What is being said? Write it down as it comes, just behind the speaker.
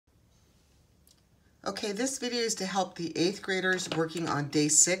Okay, this video is to help the 8th graders working on day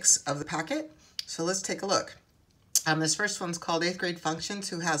 6 of the packet. So let's take a look. This first one's called 8th grade functions,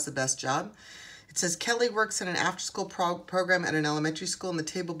 who has the best job. It says Kelly works in an after-school program at an elementary school, and the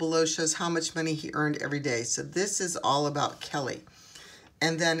table below shows how much money he earned every day. So this is all about Kelly.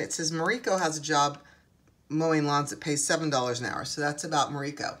 And then it says Mariko has a job mowing lawns that pays $7 an hour. So that's about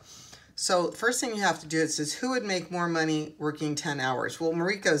Mariko. So first thing you have to do, it says who would make more money working 10 hours? Well,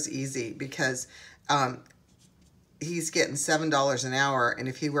 Mariko's easy because he's getting $7 an hour, and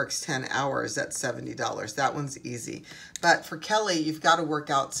if he works 10 hours, that's $70. That one's easy. But for Kelly, you've got to work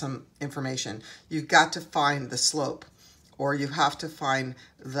out some information. You've got to find the slope, or you have to find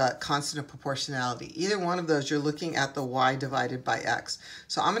the constant of proportionality. Either one of those, you're looking at the y divided by x.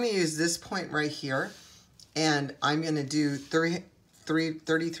 So I'm going to use this point right here, and I'm going to do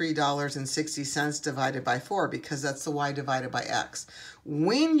 $33.60 divided by 4 because that's the y divided by x.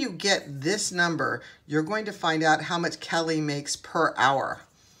 When you get this number, you're going to find out how much Kelly makes per hour,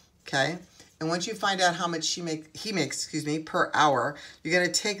 okay? And once you find out how much he makes per hour, you're going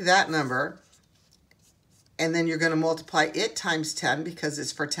to take that number and then you're going to multiply it times 10 because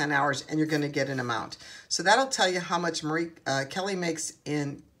it's for 10 hours, and you're going to get an amount. So that'll tell you how much Kelly makes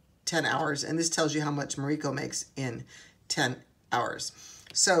in 10 hours, and this tells you how much Mariko makes in 10 hours.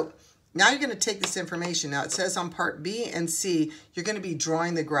 So now you're going to take this information. Now it says on part B and C, you're going to be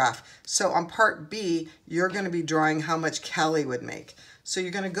drawing the graph. So on part B, you're going to be drawing how much Kelly would make. So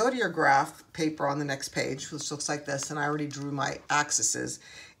you're going to go to your graph paper on the next page, which looks like this, and I already drew my axes.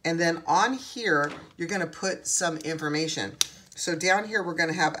 And then on here, you're going to put some information. So down here, we're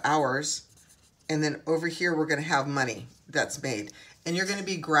going to have hours, and then over here, we're going to have money that's made. And you're going to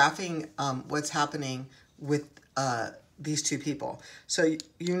be graphing what's happening with these two people. So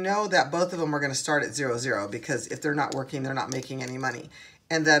you know that both of them are going to start at 0, 0, because if they're not working, they're not making any money.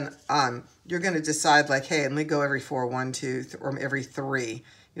 And then you're going to decide like, hey, let me go every 4, 1, 2, or every 3,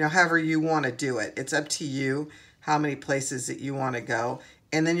 you know, however you want to do it. It's up to you how many places that you want to go.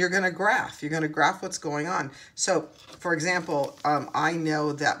 And then you're going to graph. You're going to graph what's going on. So for example, I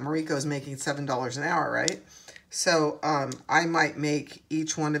know that Mariko is making $7 an hour, right? So I might make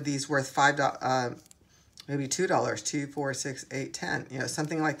each one of these worth $5, maybe $2, 2, 4, 6, 8, 10, you know,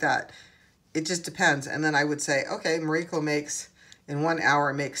 something like that. It just depends. And then I would say, okay, Mariko makes, in 1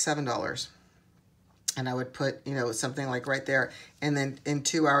 hour, makes $7. And I would put, you know, something like right there. And then in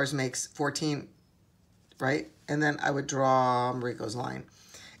 2 hours makes 14, right? And then I would draw Mariko's line.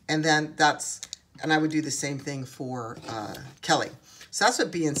 And then and I would do the same thing for Kelly. So that's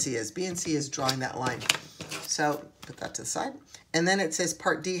what B and C is. B and C is drawing that line. So put that to the side. And then it says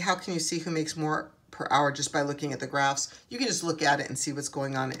part D, how can you see who makes more per hour just by looking at the graphs? You can just look at it and see what's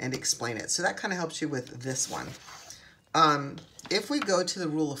going on and explain it. So that kind of helps you with this one. If we go to the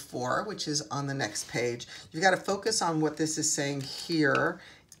rule of 4, which is on the next page, you've got to focus on what this is saying here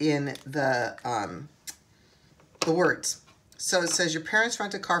in the words. So it says your parents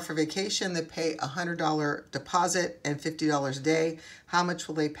rent a car for vacation. They pay a $100 deposit and $50 a day. How much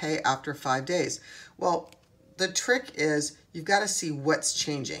will they pay after 5 days? Well, the trick is you've got to see what's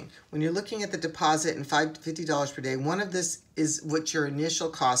changing. When you're looking at the deposit and $50 per day, one of this is what your initial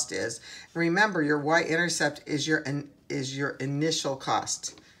cost is. And remember, your y-intercept is your initial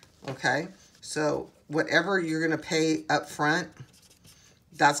cost, okay? So whatever you're going to pay up front,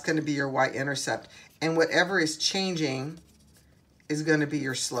 that's going to be your y-intercept. And whatever is changing is going to be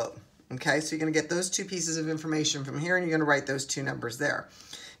your slope, okay? So you're going to get those two pieces of information from here, and you're going to write those two numbers there.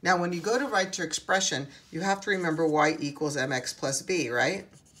 Now, when you go to write your expression, you have to remember y equals mx plus b, right?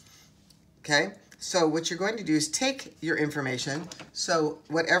 Okay, so what you're going to do is take your information. So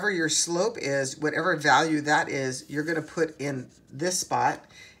whatever your slope is, whatever value that is, you're going to put in this spot.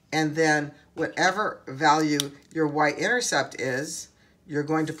 And then whatever value your y-intercept is, you're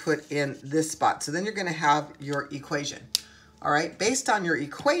going to put in this spot. So then you're going to have your equation. All right, based on your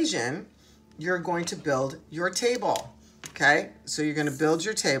equation, you're going to build your table. Okay, so you're going to build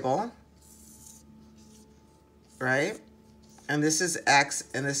your table, right? And this is X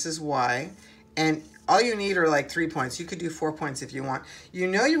and this is Y. And all you need are like 3 points. You could do 4 points if you want. You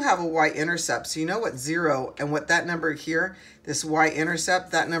know you have a y-intercept, so you know what 0 and what that number here, this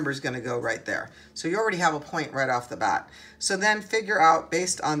y-intercept, that number is going to go right there. So you already have a point right off the bat. So then figure out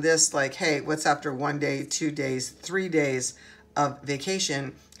based on this, like, hey, what's after 1 day, 2 days, 3 days of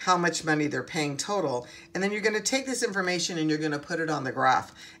vacation, how much money they're paying total. And then you're going to take this information and you're going to put it on the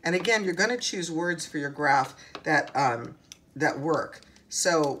graph. And again, you're going to choose words for your graph that work.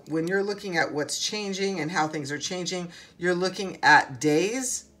 So when you're looking at what's changing and how things are changing, you're looking at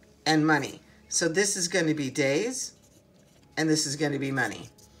days and money. So this is going to be days and this is going to be money.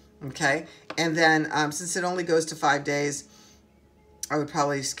 Okay, and then since it only goes to 5 days, I would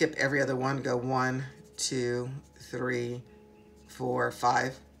probably skip every other one, go 1, 2, 3, 4,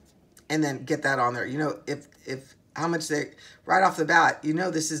 5, and then get that on there. You know, if how much they, right off the bat, you know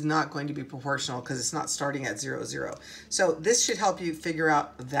this is not going to be proportional because it's not starting at 0, 0. So this should help you figure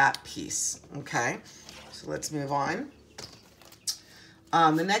out that piece, okay? So let's move on.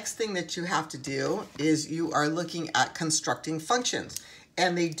 The next thing that you have to do is you are looking at constructing functions.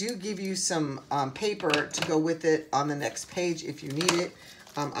 And they do give you some paper to go with it on the next page if you need it.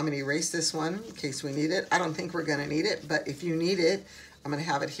 I'm going to erase this one in case we need it. I don't think we're going to need it, but if you need it, I'm going to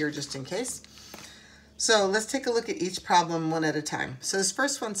have it here just in case. So let's take a look at each problem one at a time. So this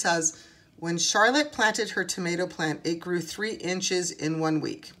first one says, when Charlotte planted her tomato plant, it grew 3 inches in 1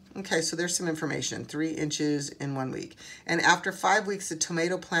 week. Okay, so there's some information, 3 inches in 1 week. And after 5 weeks, the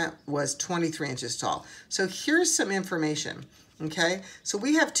tomato plant was 23 inches tall. So here's some information, okay? So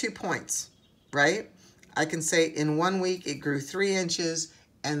we have 2 points, right? I can say in 1 week, it grew 3 inches,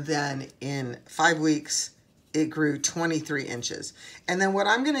 and then in 5 weeks, it grew 23 inches. And then what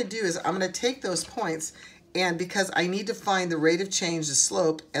I'm gonna do is I'm gonna take those points, and because I need to find the rate of change, the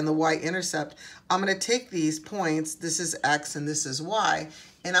slope, and the y-intercept, I'm gonna take these points, this is x and this is y,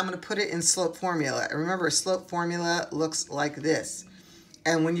 and I'm gonna put it in slope formula. And remember, a slope formula looks like this.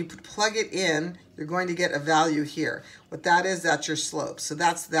 And when you plug it in, you're going to get a value here. What that is, that's your slope. So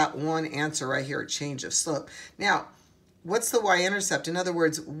that's that one answer right here, change of slope. Now, what's the y-intercept? In other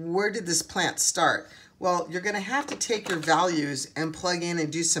words, where did this plant start? Well, you're going to have to take your values and plug in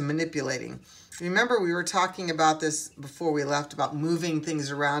and do some manipulating. Remember, we were talking about this before we left about moving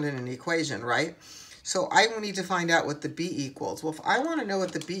things around in an equation, right? So I need to find out what the b equals. Well, if I want to know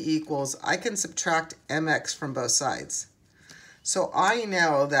what the b equals, I can subtract mx from both sides. So I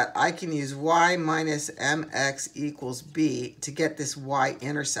know that I can use y minus mx equals b to get this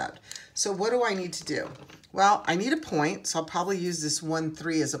y-intercept. So what do I need to do? Well, I need a point, so I'll probably use this 1,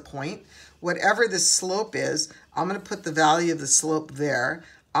 3 as a point. Whatever the slope is, I'm going to put the value of the slope there.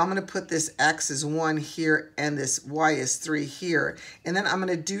 I'm going to put this x as 1 here and this y is 3 here. And then I'm going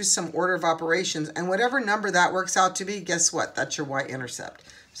to do some order of operations. And whatever number that works out to be, guess what? That's your y-intercept.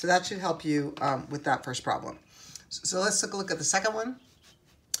 So that should help you with that first problem. So let's take a look at the second one.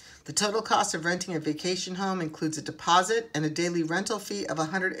 The total cost of renting a vacation home includes a deposit and a daily rental fee of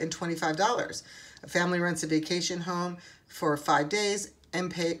 $125. A family rents a vacation home for 5 days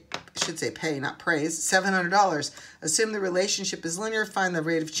and pay, not praise, $700. Assume the relationship is linear, find the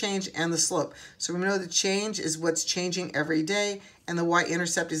rate of change and the slope. So we know the change is what's changing every day, and the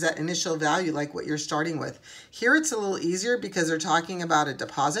y-intercept is that initial value, like what you're starting with. Here it's a little easier because they're talking about a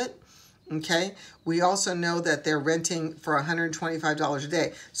deposit. Okay, we also know that they're renting for $125 a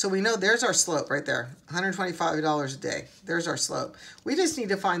day. So we know there's our slope right there, $125 a day. There's our slope. We just need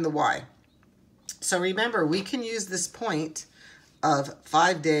to find the y. So remember, we can use this point of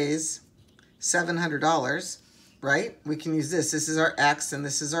 5 days, $700, right? We can use this. This is our x and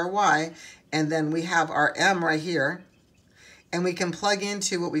this is our y. And then we have our m right here. And we can plug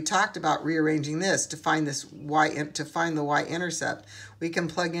into what we talked about, rearranging this to find this y, to find the y-intercept. We can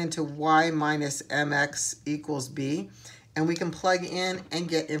plug into y minus mx equals b, and we can plug in and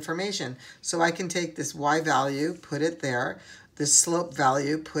get information. So I can take this y value, put it there, this slope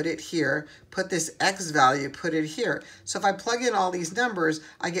value, put it here, put this x value, put it here. So if I plug in all these numbers,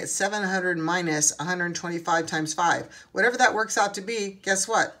 I get 700 minus 125 times 5. Whatever that works out to be, guess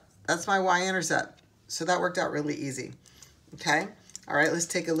what? That's my y-intercept. So that worked out really easy. Okay, all right, let's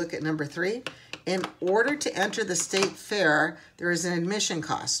take a look at number 3. In order to enter the state fair, there is an admission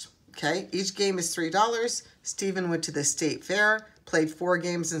cost. Okay, each game is $3. Stephen went to the state fair, played 4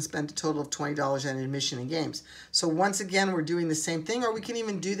 games, and spent a total of $20 on admission and games. So once again, we're doing the same thing, or we can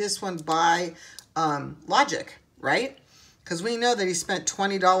even do this one by logic, right? Because we know that he spent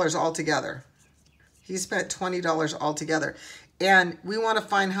 $20 altogether. He spent $20 altogether. And we want to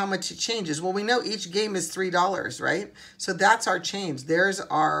find how much it changes. Well, we know each game is $3, right? So that's our change. There's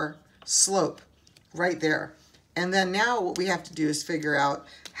our slope right there. And then now what we have to do is figure out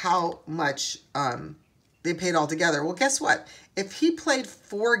how much they paid altogether. Well, guess what? If he played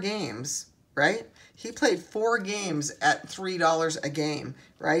 4 games, right? He played 4 games at $3 a game,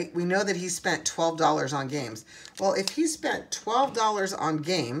 right? We know that he spent $12 on games. Well, if he spent $12 on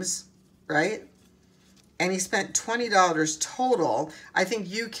games, right? And he spent $20 total, I think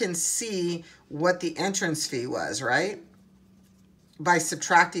you can see what the entrance fee was, right? By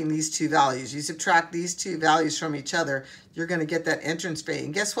subtracting these 2 values. You subtract these 2 values from each other, you're going to get that entrance fee.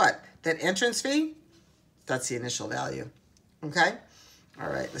 And guess what? That entrance fee, that's the initial value. Okay? All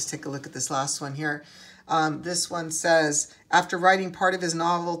right, let's take a look at this last one here. This one says, after writing part of his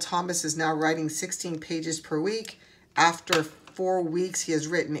novel, Thomas is now writing 16 pages per week. After 4 weeks, he has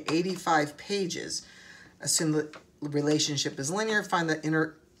written 85 pages. Assume the relationship is linear. Find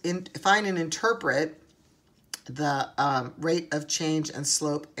and interpret the rate of change and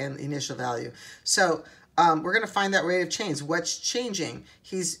slope and initial value. So we're going to find that rate of change. What's changing?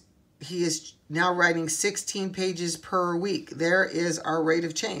 He is now writing 16 pages per week. There is our rate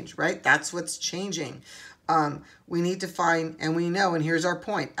of change, right? That's what's changing. We need to find, and we know, and here's our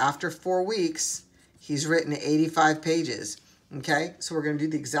point. After 4 weeks, he's written 85 pages. Okay, so we're going to do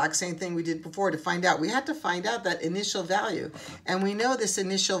the exact same thing we did before to find out. We had to find out that initial value. And we know this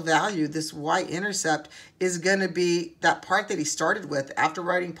initial value, this y-intercept, is going to be that part that he started with after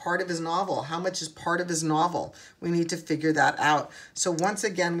writing part of his novel. How much is part of his novel? We need to figure that out. So once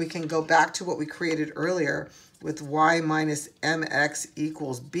again, we can go back to what we created earlier with y minus mx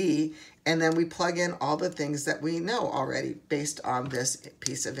equals b, and then we plug in all the things that we know already based on this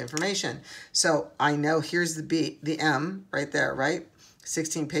piece of information. So I know here's the m right there, right?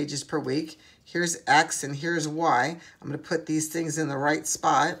 16 pages per week. Here's x and here's y. I'm going to put these things in the right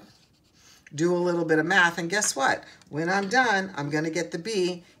spot, do a little bit of math, and guess what? When I'm done, I'm going to get the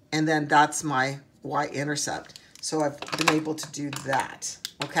b, and then that's my y-intercept. So I've been able to do that.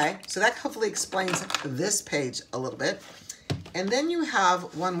 Okay, so that hopefully explains this page a little bit. And then you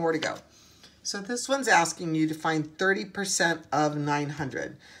have one more to go. So this one's asking you to find 30% of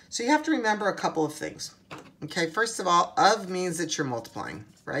 900. So you have to remember a couple of things. Okay, first of all, of means that you're multiplying,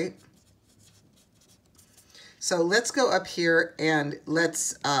 right? So let's go up here and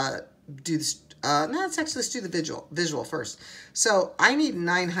let's do this. Let's do the visual first. So I need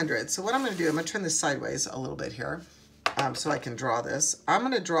 900. So what I'm going to do, I'm going to turn this sideways a little bit here. So I can draw this. I'm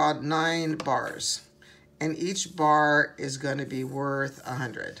going to draw 9 bars, and each bar is going to be worth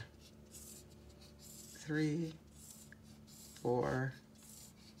 100. 3, 4,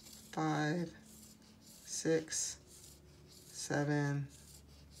 5, 6, 7,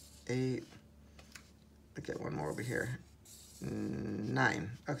 8. Look at one more over here.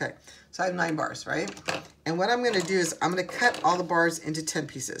 9. Okay, so I have 9 bars, right? And what I'm going to do is I'm going to cut all the bars into 10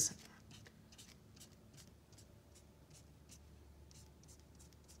 pieces.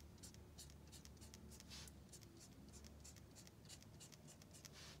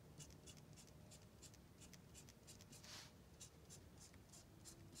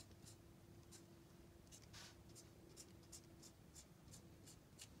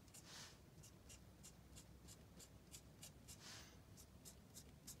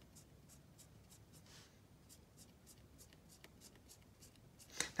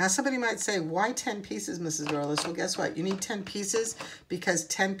 Now, somebody might say, why 10 pieces, Mrs. Dorlis? Well, guess what? You need 10 pieces because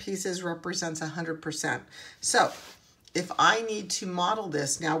 10 pieces represents 100%. So if I need to model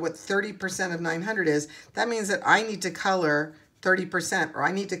this, now what 30% of 900 is, that means that I need to color 30%, or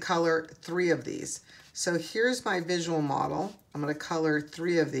I need to color 3 of these. So here's my visual model. I'm going to color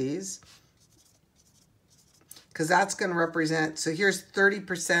 3 of these because that's going to represent, so here's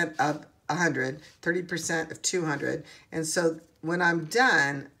 30% of 100, 30% of 200. And so when I'm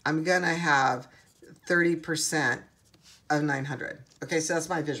done, I'm going to have 30% of 900. Okay, so that's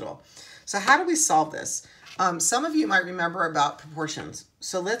my visual. So how do we solve this? Some of you might remember about proportions.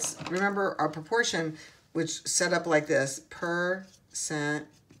 So let's remember our proportion, which set up like this. Percent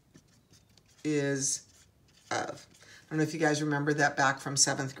is of. I don't know if you guys remember that back from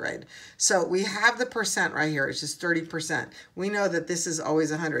 7th grade. So we have the percent right here. It's just 30%. We know that this is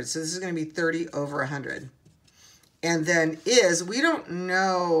always 100. So this is going to be 30 over 100. And then is, we don't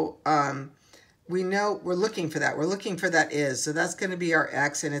know, we know we're looking for that. We're looking for that is. So that's going to be our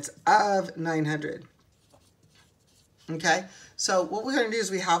x, and it's of 900. Okay, so what we're going to do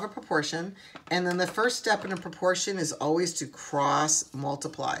is we have a proportion, and then the first step in a proportion is always to cross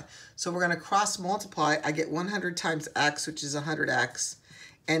multiply. So we're going to cross multiply. I get 100 times x, which is 100x,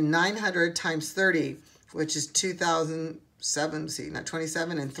 and 900 times 30, which is 2007, see, not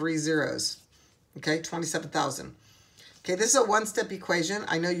 27 and 3 zeros. Okay, 27,000. Okay, this is a one-step equation.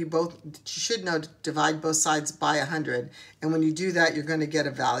 I know you should know to divide both sides by 100. And when you do that, you're going to get a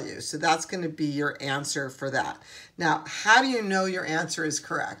value. So that's going to be your answer for that. Now, how do you know your answer is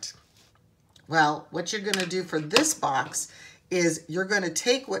correct? Well, what you're going to do for this box is you're going to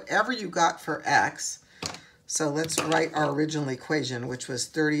take whatever you got for x. So let's write our original equation, which was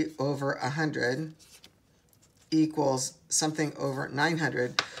 30 over 100 equals something over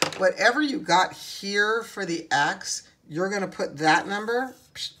 900. Whatever you got here for the x, you're going to put that number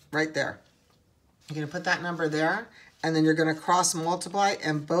right there. You're going to put that number there, and then you're going to cross multiply,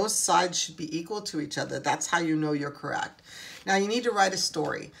 and both sides should be equal to each other. That's how you know you're correct. Now, you need to write a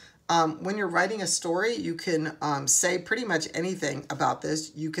story. when you're writing a story, you can say pretty much anything about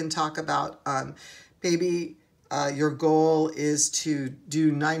this. You can talk about, maybe your goal is to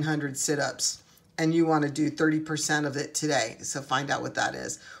do 900 sit-ups and you want to do 30% of it today. So find out what that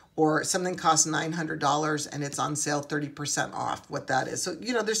is. Or something costs $900 and it's on sale 30% off, what that is. So,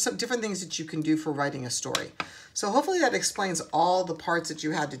 you know, there's some different things that you can do for writing a story. So hopefully that explains all the parts that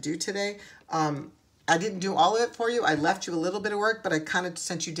you had to do today. I didn't do all of it for you. I left you a little bit of work, but I kind of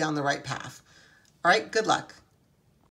sent you down the right path. All right, good luck.